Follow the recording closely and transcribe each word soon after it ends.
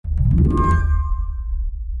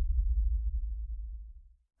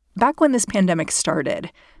Back when this pandemic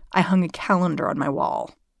started, I hung a calendar on my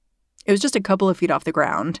wall. It was just a couple of feet off the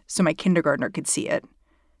ground, so my kindergartner could see it.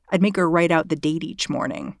 I'd make her write out the date each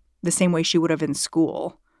morning, the same way she would have in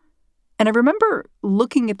school. And I remember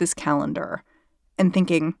looking at this calendar and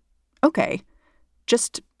thinking, okay,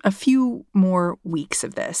 just a few more weeks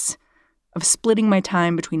of this, of splitting my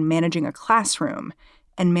time between managing a classroom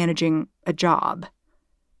and managing a job.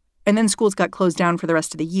 And then schools got closed down for the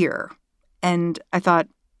rest of the year. And I thought,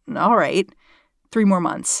 all right, 3 more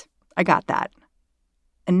months. I got that.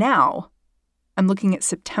 And now I'm looking at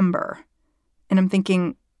September and I'm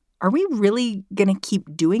thinking, are we really going to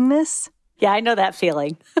keep doing this? Yeah, I know that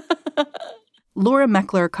feeling. Laura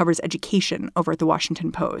Meckler covers education over at the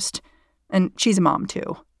Washington Post. And she's a mom,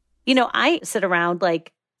 too. You know, I sit around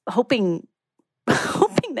like hoping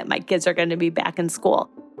that my kids are going to be back in school.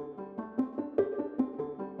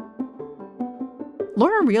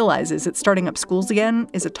 Laura realizes that starting up schools again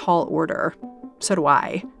is a tall order. So do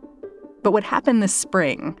I. But what happened this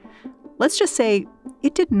spring, let's just say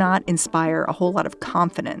it did not inspire a whole lot of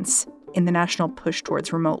confidence in the national push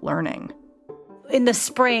towards remote learning. In the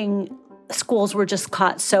spring, schools were just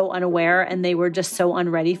caught so unaware and they were just so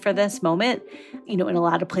unready for this moment. You know, in a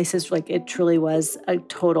lot of places, like it truly was a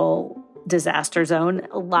total disaster zone.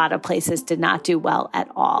 A lot of places did not do well at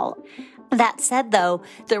all. That said, though,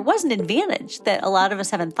 there was an advantage that a lot of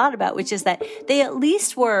us haven't thought about, which is that they at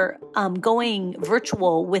least were going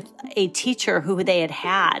virtual with a teacher who they had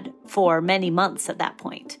had for many months at that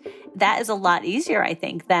point. That is a lot easier, I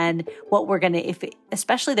think, than what we're going to,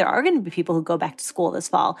 especially there are going to be people who go back to school this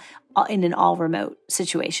fall in an all remote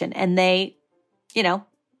situation. And they, you know,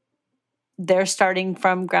 they're starting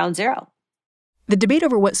from ground zero. The debate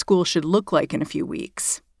over what school should look like in a few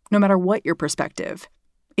weeks, no matter what your perspective,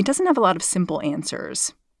 it doesn't have a lot of simple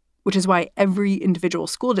answers, which is why every individual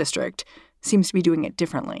school district seems to be doing it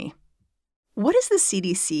differently. What does the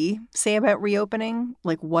CDC say about reopening?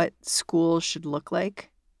 Like what schools should look like?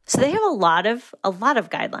 So they have a lot of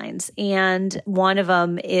guidelines, and one of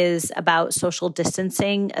them is about social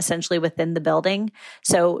distancing, essentially within the building.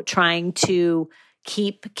 So trying to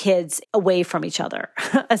keep kids away from each other,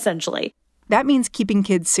 essentially. That means keeping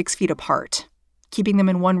kids 6 feet apart, keeping them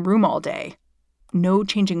in one room all day, no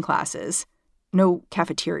changing classes, no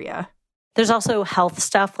cafeteria. There's also health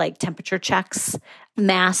stuff like temperature checks,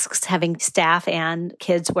 masks, having staff and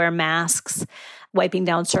kids wear masks, wiping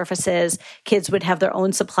down surfaces. Kids would have their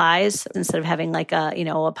own supplies instead of having like a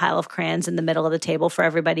pile of crayons in the middle of the table for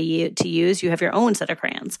everybody to use. You have your own set of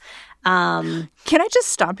crayons. Can I just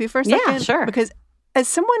stop you for a second? Yeah, sure. Because as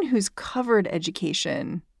someone who's covered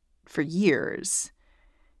education for years,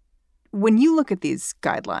 when you look at these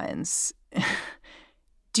guidelines,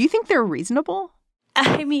 do you think they're reasonable?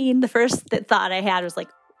 I mean, the first thought I had was like,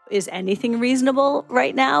 is anything reasonable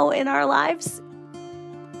right now in our lives?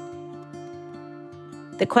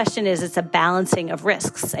 The question is, it's a balancing of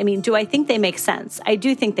risks. I mean, do I think they make sense? I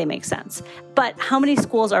do think they make sense. But how many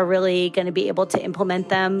schools are really going to be able to implement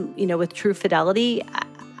them, with true fidelity?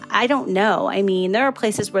 I don't know. I mean, there are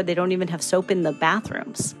places where they don't even have soap in the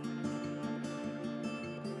bathrooms.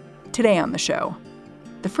 Today on the show,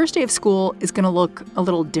 the first day of school is going to look a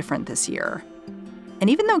little different this year. And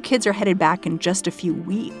even though kids are headed back in just a few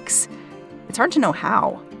weeks, it's hard to know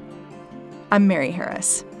how. I'm Mary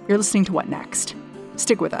Harris. You're listening to What Next?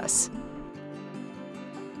 Stick with us.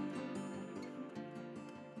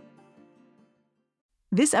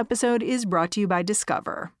 This episode is brought to you by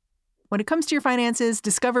Discover. When it comes to your finances,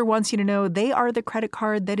 Discover wants you to know they are the credit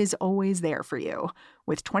card that is always there for you.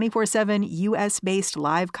 With 24/7 U.S.-based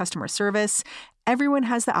live customer service, everyone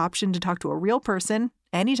has the option to talk to a real person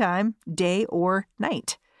anytime, day or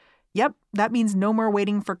night. Yep, that means no more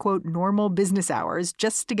waiting for, quote, normal business hours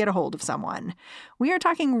just to get a hold of someone. We are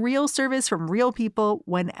talking real service from real people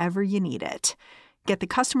whenever you need it. Get the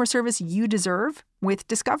customer service you deserve with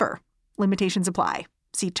Discover. Limitations apply.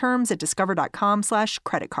 See terms at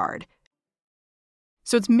discover.com/creditcard.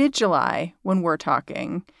 So it's mid-July when we're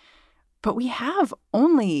talking, but we have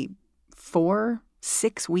only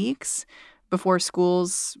 4-6 weeks before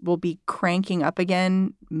schools will be cranking up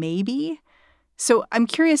again, maybe. So I'm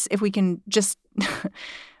curious if we can just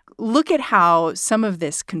look at how some of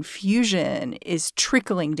this confusion is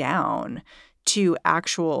trickling down to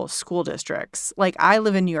actual school districts. Like, I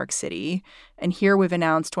live in New York City, and here we've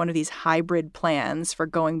announced one of these hybrid plans for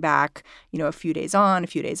going back, a few days on, a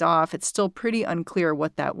few days off. It's still pretty unclear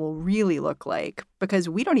what that will really look like because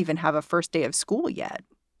we don't even have a first day of school yet.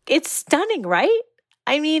 It's stunning, right?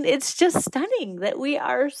 I mean, it's just stunning that we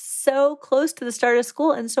are so close to the start of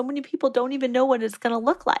school and so many people don't even know what it's going to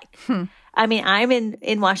look like. I mean, I'm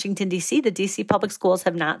in Washington, D.C. The D.C. public schools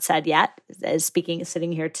have not said yet,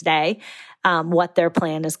 sitting here today, what their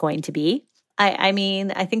plan is going to be. I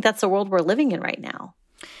mean, I think that's the world we're living in right now.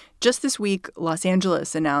 Just this week, Los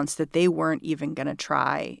Angeles announced that they weren't even going to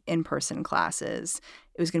try in-person classes.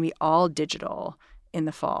 It was going to be all digital in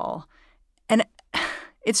the fall. And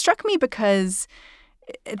it struck me because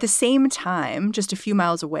at the same time, just a few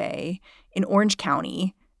miles away, in Orange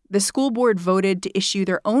County, the school board voted to issue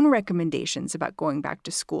their own recommendations about going back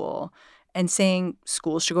to school and saying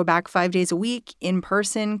schools should go back 5 days a week in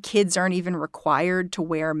person. Kids aren't even required to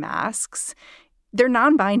wear masks. They're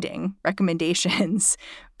non-binding recommendations.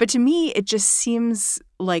 But to me, it just seems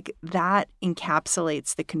like that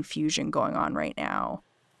encapsulates the confusion going on right now.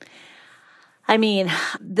 I mean,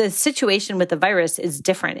 the situation with the virus is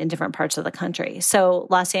different in different parts of the country. So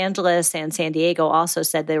Los Angeles and San Diego also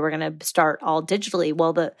said they were going to start all digitally.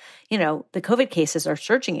 Well, the COVID cases are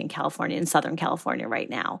surging in California and Southern California right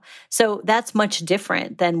now. So that's much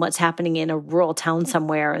different than what's happening in a rural town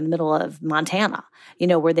somewhere in the middle of Montana,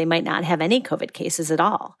 where they might not have any COVID cases at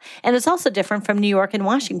all. And it's also different from New York and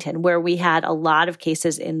Washington, where we had a lot of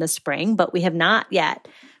cases in the spring, but we have not yet,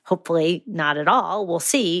 hopefully not at all, we'll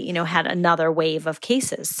see, had another wave of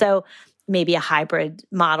cases. So maybe a hybrid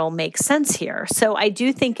model makes sense here. So I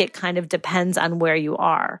do think it kind of depends on where you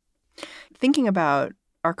are. Thinking about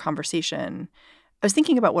our conversation, I was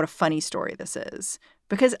thinking about what a funny story this is,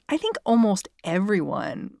 because I think almost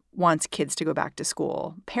everyone wants kids to go back to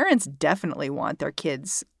school. Parents definitely want their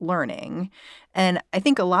kids learning. And I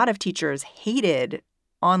think a lot of teachers hated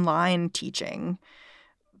online teaching.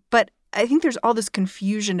 But I think there's all this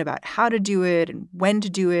confusion about how to do it and when to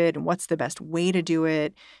do it and what's the best way to do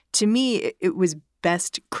it. To me, it was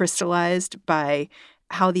best crystallized by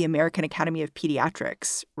how the American Academy of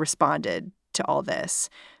Pediatrics responded to all this.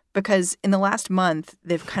 Because in the last month,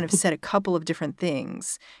 they've kind of said a couple of different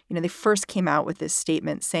things. They first came out with this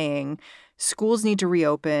statement saying schools need to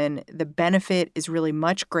reopen. The benefit is really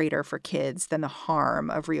much greater for kids than the harm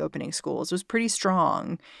of reopening schools. It was pretty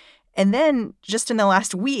strong. And then just in the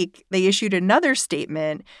last week, they issued another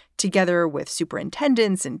statement together with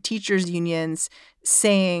superintendents and teachers unions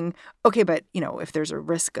saying, okay, but, if there's a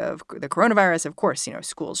risk of the coronavirus, of course,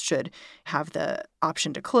 schools should have the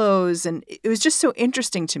option to close. And it was just so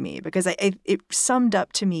interesting to me because it summed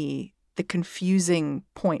up to me the confusing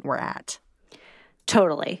point we're at.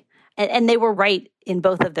 Totally. And they were right in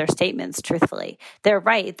both of their statements, truthfully. They're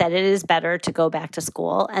right that it is better to go back to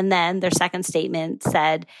school. And then their second statement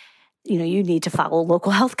said, you need to follow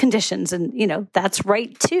local health conditions. And, that's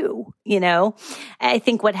right, too. I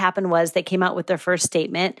think what happened was they came out with their first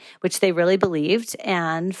statement, which they really believed,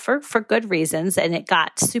 and for good reasons. And it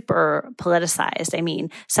got super politicized. I mean,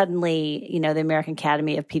 suddenly, the American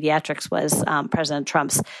Academy of Pediatrics was President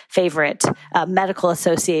Trump's favorite medical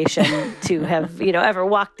association to have, ever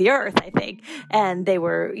walked the earth, I think. And they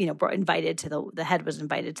were, invited to the head was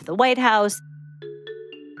invited to the White House.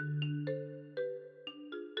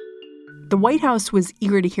 The White House was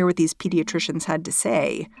eager to hear what these pediatricians had to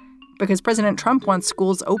say because President Trump wants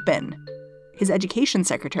schools open. His education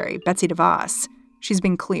secretary, Betsy DeVos, she's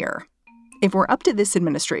been clear. If we're up to this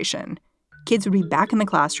administration, kids would be back in the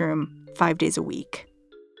classroom 5 days a week.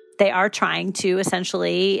 They are trying to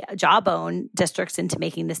essentially jawbone districts into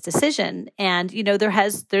making this decision. And,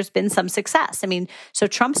 there's been some success. I mean, so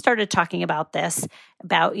Trump started talking about this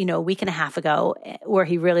about, a week and a half ago, where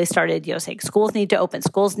he really started, saying schools need to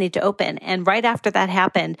open. And right after that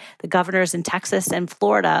happened, the governors in Texas and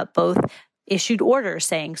Florida both issued orders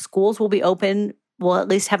saying schools will be open. We'll at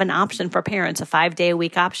least have an option for parents, a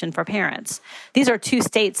 5-day-a-week option for parents. These are two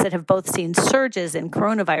states that have both seen surges in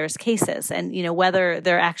coronavirus cases. And, whether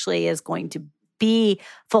there actually is going to be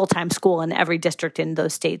full-time school in every district in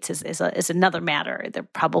those states is another matter. There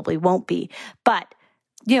probably won't be. But,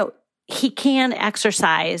 he can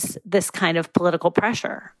exercise this kind of political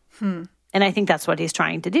pressure. And I think that's what he's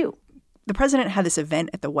trying to do. The president had this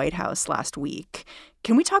event at the White House last week.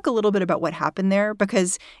 Can we talk a little bit about what happened there?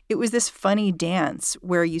 Because it was this funny dance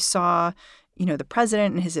where you saw, the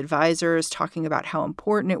president and his advisors talking about how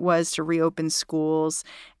important it was to reopen schools.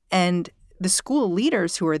 And the school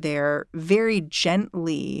leaders who were there very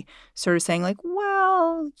gently sort of saying like,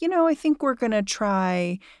 well, I think we're going to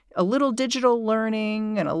try a little digital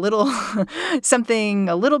learning and a little something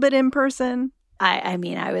a little bit in person. I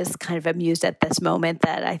mean, I was kind of amused at this moment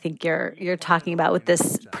that I think you're talking about with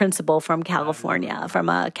this principal from California, from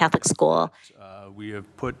a Catholic school. We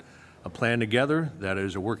have put a plan together that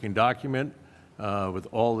is a working document with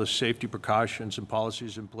all the safety precautions and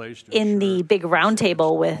policies in place. In the big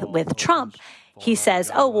roundtable with Trump, he says,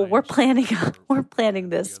 "Oh, well, we're planning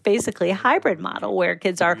this basically hybrid model where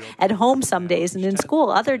kids are at home some days and in school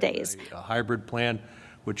other days." A hybrid plan,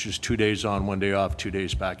 which is 2 days on, 1 day off, 2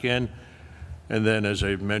 days back in. And then, as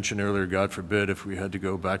I mentioned earlier, God forbid, if we had to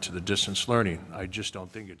go back to the distance learning, I just don't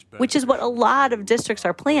think it's better. Which is what a lot of districts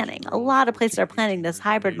are planning. A lot of places are planning this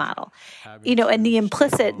hybrid model. And the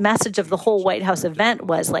implicit message of the whole White House event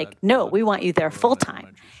was like, no, we want you there full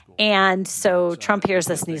time. And so Trump hears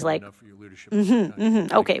this and he's like,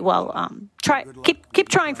 okay, well, keep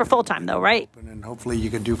trying for full time though, right? And hopefully you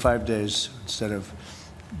can do 5 days instead of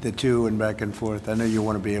the 2 and back and forth. I know you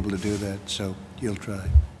want to be able to do that, so you'll try.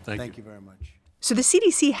 Thank you very much. So the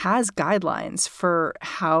CDC has guidelines for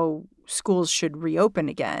how schools should reopen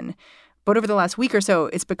again. But over the last week or so,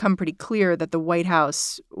 it's become pretty clear that the White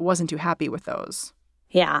House wasn't too happy with those.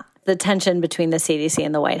 Yeah, the tension between the CDC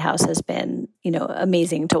and the White House has been,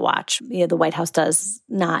 amazing to watch. The White House does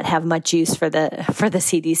not have much use for the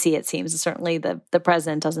CDC, it seems. Certainly the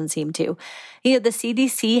president doesn't seem to. The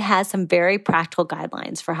CDC has some very practical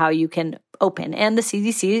guidelines for how you can open. And the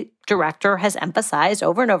CDC director has emphasized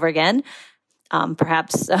over and over again,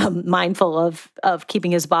 perhaps mindful of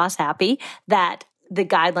keeping his boss happy, that the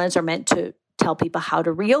guidelines are meant to tell people how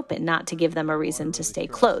to reopen, not to give them a reason to stay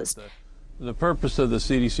closed. The purpose of the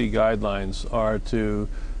CDC guidelines are to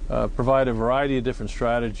provide a variety of different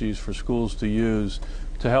strategies for schools to use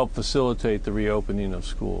to help facilitate the reopening of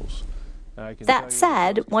schools. That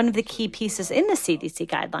said, one of the key pieces in the CDC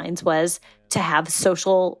guidelines was to have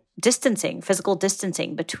social distancing, physical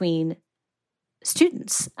distancing between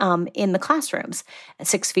students in the classrooms,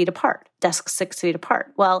 6 feet apart, desks 6 feet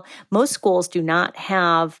apart. Well, most schools do not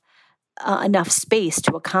have enough space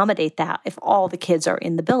to accommodate that if all the kids are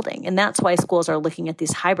in the building. And that's why schools are looking at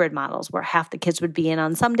these hybrid models where half the kids would be in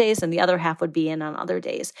on some days and the other half would be in on other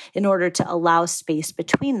days in order to allow space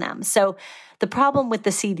between them. So the problem with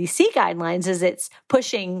the CDC guidelines is it's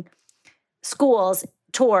pushing schools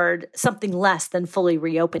toward something less than fully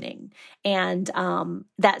reopening. And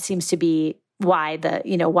that seems to be why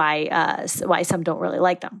some don't really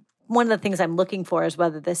like them. One of the things I'm looking for is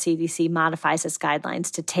whether the CDC modifies its guidelines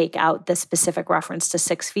to take out the specific reference to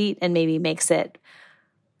 6 feet and maybe makes it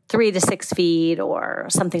 3 to 6 feet or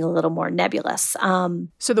something a little more nebulous.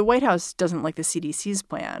 So the White House doesn't like the CDC's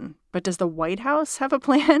plan, but does the White House have a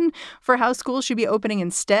plan for how schools should be opening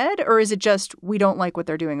instead? Or is it just we don't like what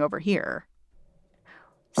they're doing over here?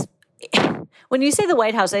 When you say the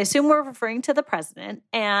White House, I assume we're referring to the president.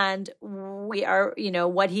 And we are,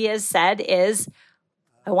 what he has said is,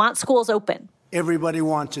 I want schools open. Everybody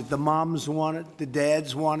wants it. The moms want it. The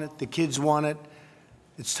dads want it. The kids want it.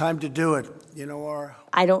 It's time to do it.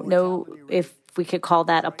 I don't know if we could call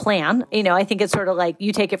that a plan. I think it's sort of like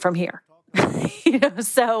you take it from here.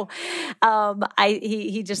 So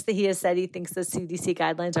he has said he thinks the CDC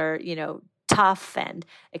guidelines are, tough and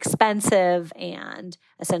expensive and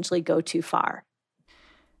essentially go too far.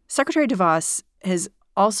 Secretary DeVos has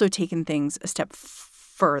also taken things a step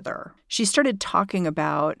further. She started talking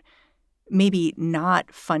about maybe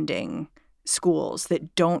not funding schools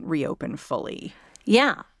that don't reopen fully.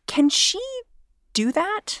 Yeah. Can she do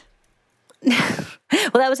that?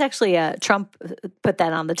 Well, that was actually Trump put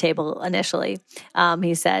that on the table initially.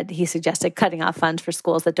 He suggested cutting off funds for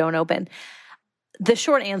schools that don't open. The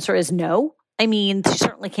short answer is no. I mean, she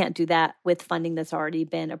certainly can't do that with funding that's already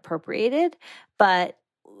been appropriated. But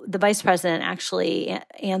the vice president actually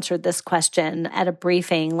answered this question at a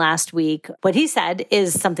briefing last week. What he said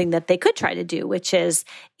is something that they could try to do, which is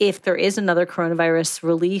if there is another coronavirus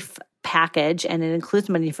relief package and it includes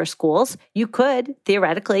money for schools, you could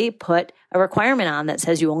theoretically put a requirement on that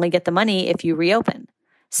says you only get the money if you reopen.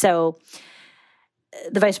 So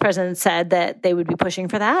the vice president said that they would be pushing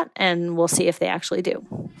for that, and we'll see if they actually do.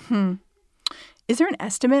 Is there an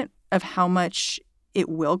estimate of how much it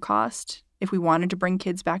will cost if we wanted to bring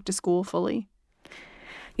kids back to school fully?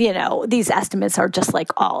 These estimates are just like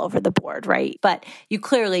all over the board, right? But you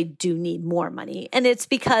clearly do need more money. And it's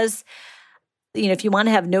because, if you want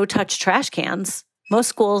to have no-touch trash cans, most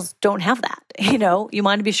schools don't have that. You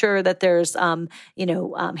want to be sure that there's, hand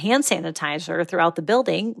sanitizer throughout the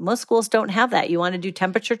building. Most schools don't have that. You want to do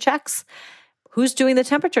temperature checks. Who's doing the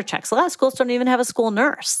temperature checks? A lot of schools don't even have a school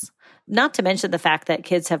nurse. Not to mention the fact that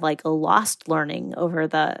kids have lost learning over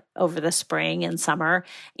the spring and summer,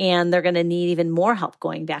 and they're going to need even more help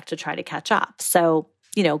going back to try to catch up. So,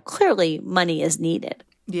 clearly money is needed.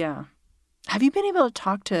 Yeah. Have you been able to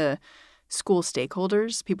talk to school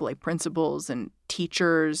stakeholders, people like principals and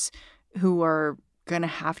teachers who are going to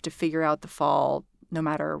have to figure out the fall no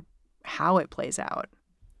matter how it plays out?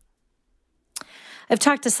 I've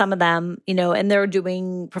talked to some of them, and they're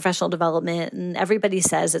doing professional development, and everybody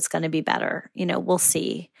says it's going to be better. We'll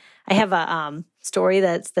see. I have a story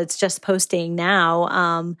that's just posting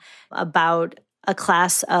now about a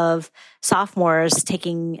class of sophomores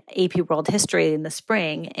taking AP World History in the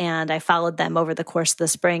spring, and I followed them over the course of the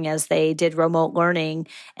spring as they did remote learning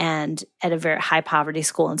and at a very high poverty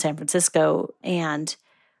school in San Francisco, and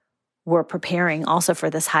were preparing also for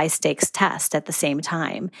this high stakes test at the same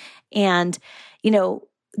time. And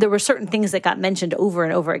there were certain things that got mentioned over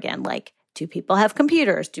and over again, like, do people have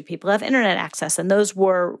computers? Do people have internet access? And those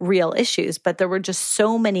were real issues. But there were just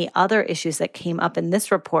so many other issues that came up in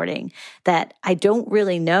this reporting that I don't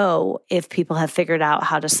really know if people have figured out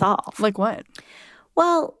how to solve. Like what?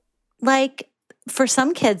 Well, like for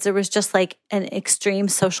some kids, there was just like an extreme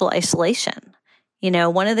social isolation.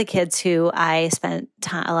 One of the kids who I spent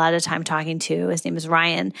a lot of time talking to, his name is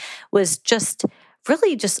Ryan, was just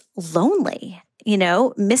really just lonely,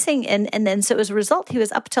 missing. And then so as a result, he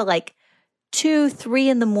was up till like 2, 3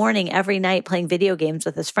 in the morning every night playing video games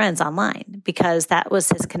with his friends online because that was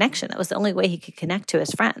his connection. That was the only way he could connect to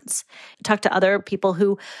his friends. I talked to other people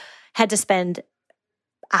who had to spend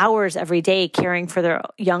hours every day caring for their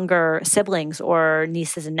younger siblings or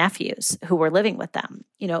nieces and nephews who were living with them.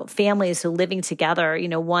 Families who living together.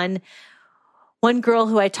 One girl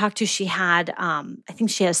who I talked to, she had, I think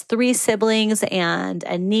she has 3 siblings and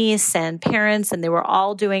a niece and parents, and they were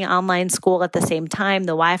all doing online school at the same time.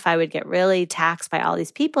 The Wi-Fi would get really taxed by all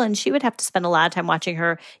these people, and she would have to spend a lot of time watching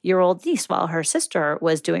her year-old niece while her sister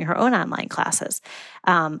was doing her own online classes.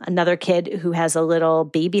 Another kid who has a little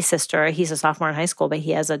baby sister, he's a sophomore in high school, but he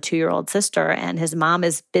has a 2-year-old sister, and his mom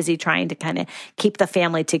is busy trying to kind of keep the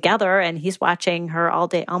family together, and he's watching her all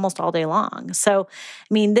day, almost all day long. So,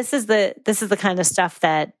 I mean, this is the kind of stuff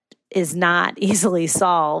that is not easily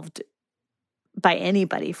solved by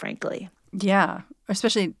anybody, frankly. Yeah,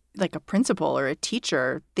 especially like a principal or a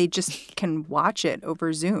teacher, they just can watch it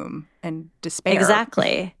over Zoom and despair.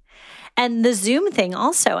 Exactly. And the Zoom thing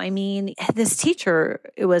also, I mean, this teacher,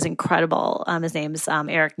 it was incredible. His name's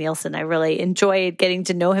Eric Nielsen. I really enjoyed getting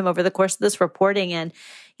to know him over the course of this reporting. And,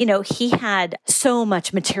 he had so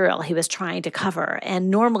much material he was trying to cover. And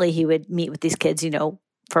normally he would meet with these kids,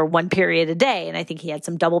 for 1 period a day. And I think he had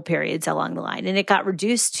some double periods along the line. And it got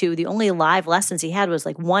reduced to the only live lessons he had was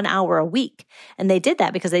like 1 hour a week. And they did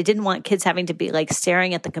that because they didn't want kids having to be like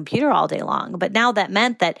staring at the computer all day long. But now that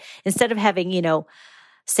meant that instead of having,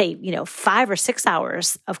 say, 5 or 6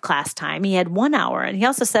 hours of class time, he had 1 hour. And he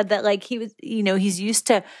also said that like he was, he's used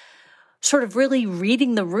to sort of really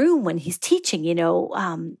reading the room when he's teaching,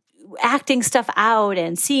 acting stuff out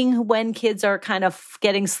and seeing when kids are kind of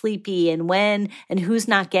getting sleepy and when and who's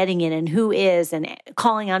not getting it and who is, and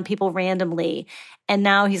calling on people randomly. And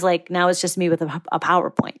now he's like, now it's just me with a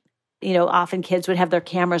PowerPoint. Often kids would have their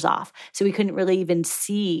cameras off, so we couldn't really even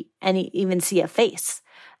see a face.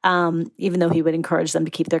 Even though he would encourage them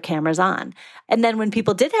to keep their cameras on. And then when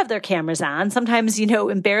people did have their cameras on, sometimes,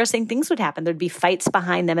 embarrassing things would happen. There'd be fights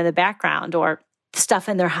behind them in the background or stuff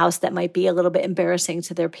in their house that might be a little bit embarrassing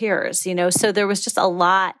to their peers, So there was just a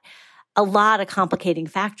lot of complicating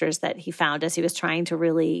factors that he found as he was trying to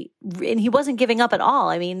really, and he wasn't giving up at all.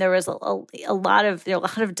 I mean, there was a lot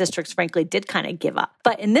of districts, frankly, did kind of give up.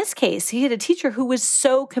 But in this case, he had a teacher who was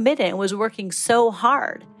so committed and was working so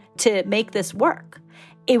hard to make this work.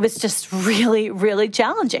 It was just really, really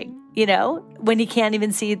challenging, when he can't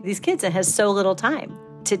even see these kids and has so little time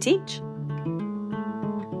to teach.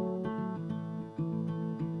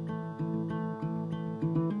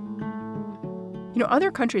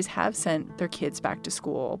 Other countries have sent their kids back to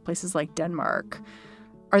school, places like Denmark.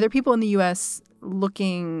 Are there people in the U.S.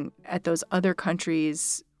 looking at those other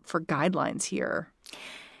countries for guidelines here?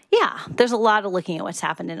 Yeah, there's a lot of looking at what's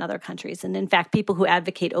happened in other countries. And in fact, people who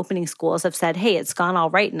advocate opening schools have said, hey, it's gone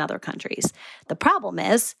all right in other countries. The problem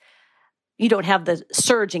is you don't have the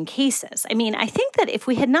surge in cases. I mean, I think that if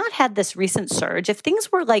we had not had this recent surge, if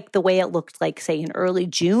things were like the way it looked like, say, in early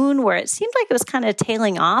June, where it seemed like it was kind of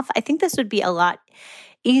tailing off, I think this would be a lot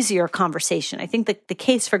easier conversation. I think that the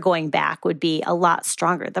case for going back would be a lot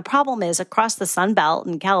stronger. The problem is across the Sun Belt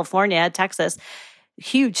in California, Texas,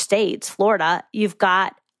 huge states, Florida, you've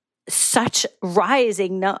got such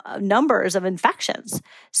rising numbers of infections.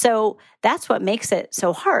 So that's what makes it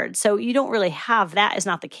so hard. So you don't really have that is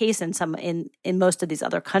not the case in most of these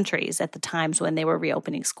other countries at the times when they were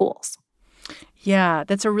reopening schools. Yeah,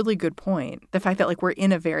 that's a really good point. The fact that like we're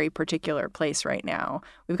in a very particular place right now.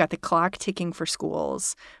 We've got the clock ticking for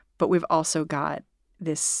schools, but we've also got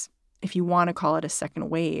this, if you want to call it a second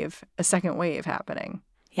wave happening.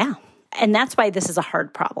 Yeah. And that's why this is a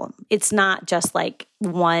hard problem. It's not just like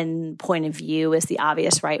one point of view is the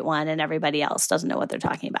obvious right one and everybody else doesn't know what they're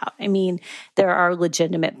talking about. I mean, there are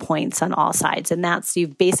legitimate points on all sides. And that's,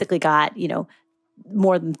 you've basically got,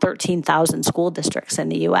 more than 13,000 school districts in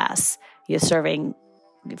the U.S. You're serving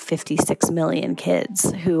 56 million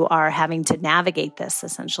kids who are having to navigate this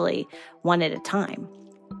essentially one at a time.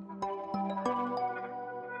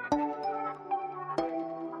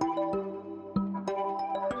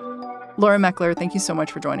 Laura Meckler, thank you so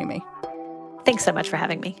much for joining me. Thanks so much for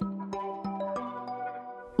having me.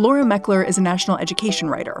 Laura Meckler is a national education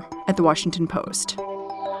writer at The Washington Post.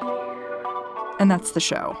 And that's the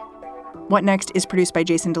show. What Next is produced by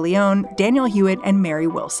Jason DeLeon, Daniel Hewitt, and Mary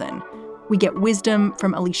Wilson. We get wisdom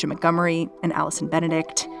from Alicia Montgomery and Allison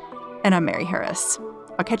Benedict. And I'm Mary Harris.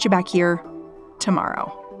 I'll catch you back here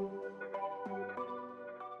tomorrow.